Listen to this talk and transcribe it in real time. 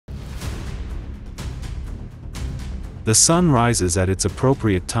The sun rises at its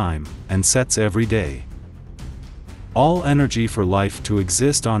appropriate time, and sets every day. All energy for life to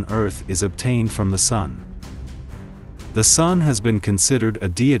exist on Earth is obtained from the sun. The sun has been considered a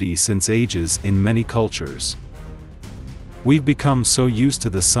deity since ages in many cultures. We've become so used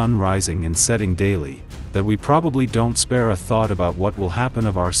to the sun rising and setting daily, that we probably don't spare a thought about what will happen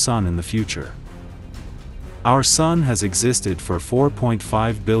of our sun in the future. Our sun has existed for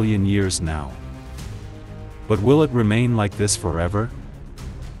 4.5 billion years now. But will it remain like this forever?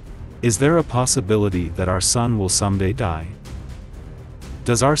 Is there a possibility that our sun will someday die?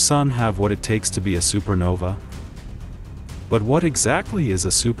 Does our sun have what it takes to be a supernova? But what exactly is a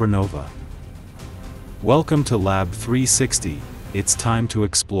supernova? Welcome to Lab 360, it's time to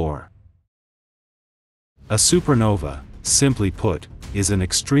explore. A supernova, simply put, is an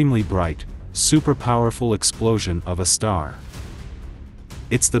extremely bright, super powerful explosion of a star.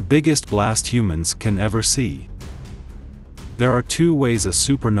 It's the biggest blast humans can ever see. There are two ways a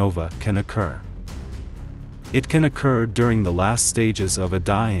supernova can occur. It can occur during the last stages of a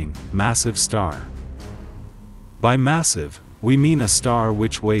dying, massive star. By massive, we mean a star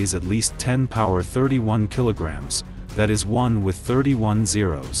which weighs at least 10 power 31 kilograms, that is 1 with 31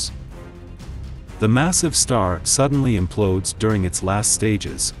 zeros. The massive star suddenly implodes during its last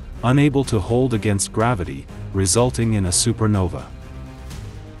stages, unable to hold against gravity, resulting in a supernova.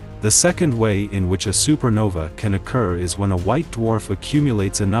 The second way in which a supernova can occur is when a white dwarf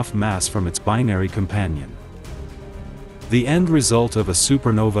accumulates enough mass from its binary companion. The end result of a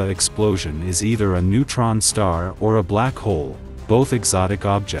supernova explosion is either a neutron star or a black hole, both exotic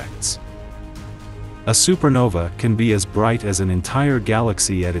objects. A supernova can be as bright as an entire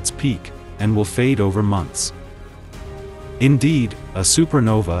galaxy at its peak, and will fade over months. Indeed, a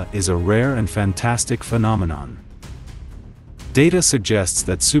supernova is a rare and fantastic phenomenon. Data suggests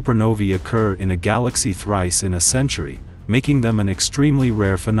that supernovae occur in a galaxy thrice in a century, making them an extremely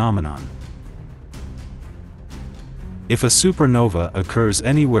rare phenomenon. If a supernova occurs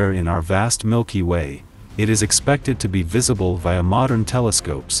anywhere in our vast Milky Way, it is expected to be visible via modern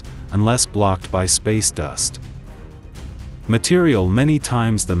telescopes, unless blocked by space dust. Material many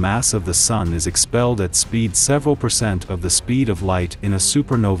times the mass of the Sun is expelled at speed several % of the speed of light in a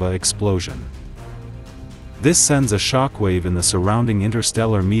supernova explosion. This sends a shockwave in the surrounding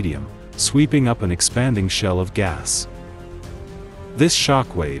interstellar medium, sweeping up an expanding shell of gas. This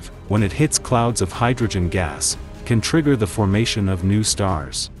shockwave, when it hits clouds of hydrogen gas, can trigger the formation of new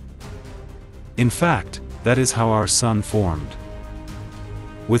stars. In fact, that is how our Sun formed.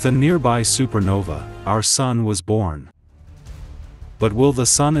 With a nearby supernova, our Sun was born. But will the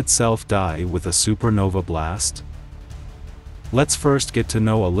Sun itself die with a supernova blast? Let's first get to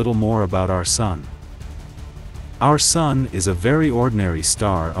know a little more about our Sun. Our Sun is a very ordinary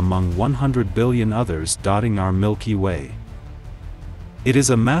star among 100 billion others dotting our Milky Way. It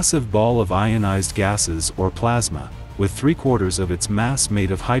is a massive ball of ionized gases or plasma, with 3/4 of its mass made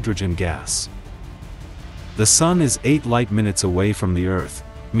of hydrogen gas. The Sun is 8 light-minutes away from the Earth,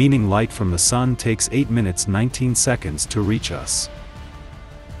 meaning light from the Sun takes 8 minutes 19 seconds to reach us.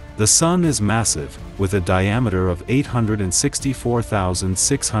 The Sun is massive, with a diameter of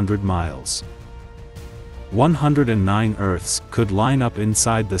 864,600 miles. 109 Earths could line up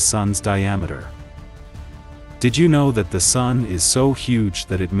inside the Sun's diameter. Did you know that the Sun is so huge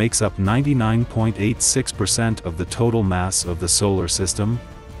that it makes up 99.86% of the total mass of the solar system?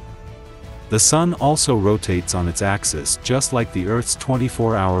 The Sun also rotates on its axis just like the Earth's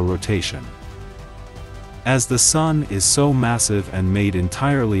 24-hour rotation. As the Sun is so massive and made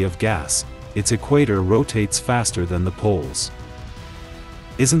entirely of gas, its equator rotates faster than the poles.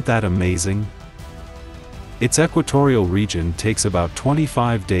 Isn't that amazing? Its equatorial region takes about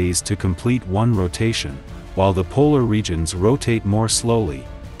 25 days to complete one rotation, while the polar regions rotate more slowly,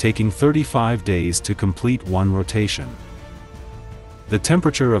 taking 35 days to complete one rotation. The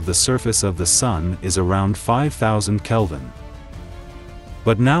temperature of the surface of the Sun is around 5,000 Kelvin.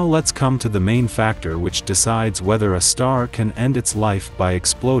 But now let's come to the main factor which decides whether a star can end its life by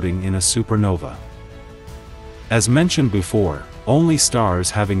exploding in a supernova. As mentioned before, only stars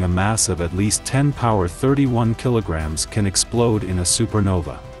having a mass of at least 10 power 31 kilograms can explode in a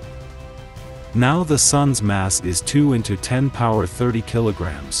supernova. Now the Sun's mass is 2 into 10 power 30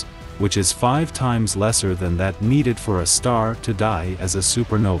 kilograms, which is 5 times lesser than that needed for a star to die as a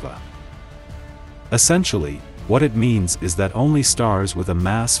supernova. Essentially, what it means is that only stars with a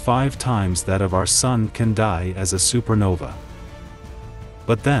mass 5 times that of our Sun can die as a supernova.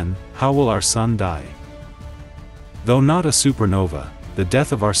 But then, how will our Sun die? Though not a supernova, the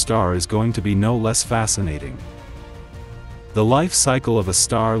death of our star is going to be no less fascinating. The life cycle of a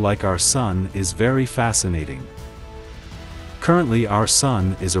star like our Sun is very fascinating. Currently our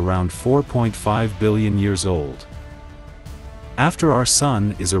Sun is around 4.5 billion years old. After our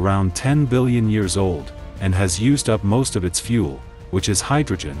Sun is around 10 billion years old, and has used up most of its fuel, which is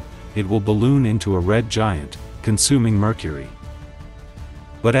hydrogen, it will balloon into a red giant, consuming Mercury.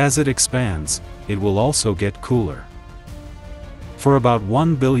 But as it expands, it will also get cooler. For about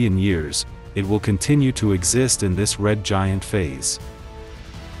 1 billion years, it will continue to exist in this red giant phase.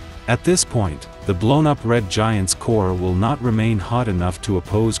 At this point, the blown-up red giant's core will not remain hot enough to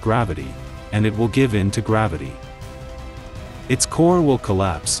oppose gravity, and it will give in to gravity. Its core will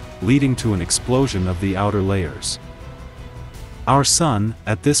collapse, leading to an explosion of the outer layers. Our Sun,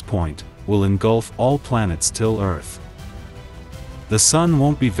 at this point, will engulf all planets till Earth. The Sun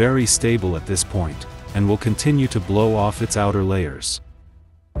won't be very stable at this point, and will continue to blow off its outer layers.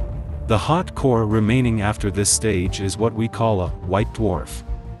 The hot core remaining after this stage is what we call a white dwarf.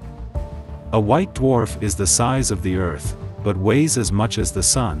 A white dwarf is the size of the Earth, but weighs as much as the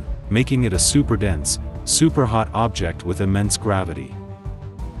Sun, making it a super-dense, super-hot object with immense gravity.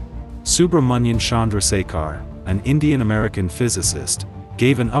 Subramanian Chandrasekhar, an Indian-American physicist,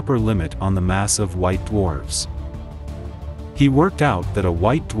 gave an upper limit on the mass of white dwarfs. He worked out that a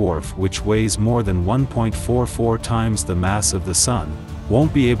white dwarf which weighs more than 1.44 times the mass of the Sun,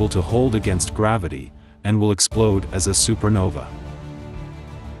 won't be able to hold against gravity, and will explode as a supernova.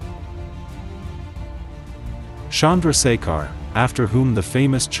 Chandrasekhar, after whom the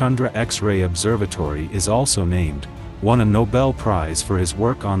famous Chandra X-ray Observatory is also named, won a Nobel Prize for his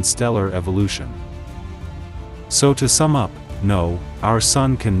work on stellar evolution. So to sum up, no, our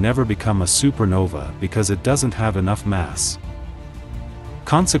Sun can never become a supernova because it doesn't have enough mass.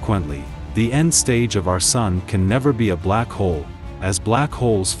 Consequently, the end stage of our Sun can never be a black hole, as black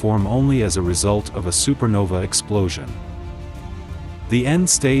holes form only as a result of a supernova explosion. The end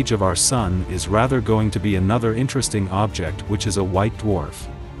stage of our Sun is rather going to be another interesting object, which is a white dwarf.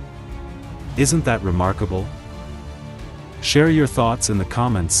 Isn't that remarkable? Share your thoughts in the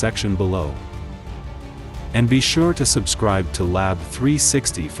comments section below. And be sure to subscribe to Lab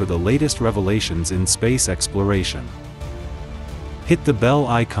 360 for the latest revelations in space exploration. Hit the bell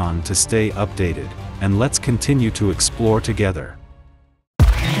icon to stay updated, and let's continue to explore together.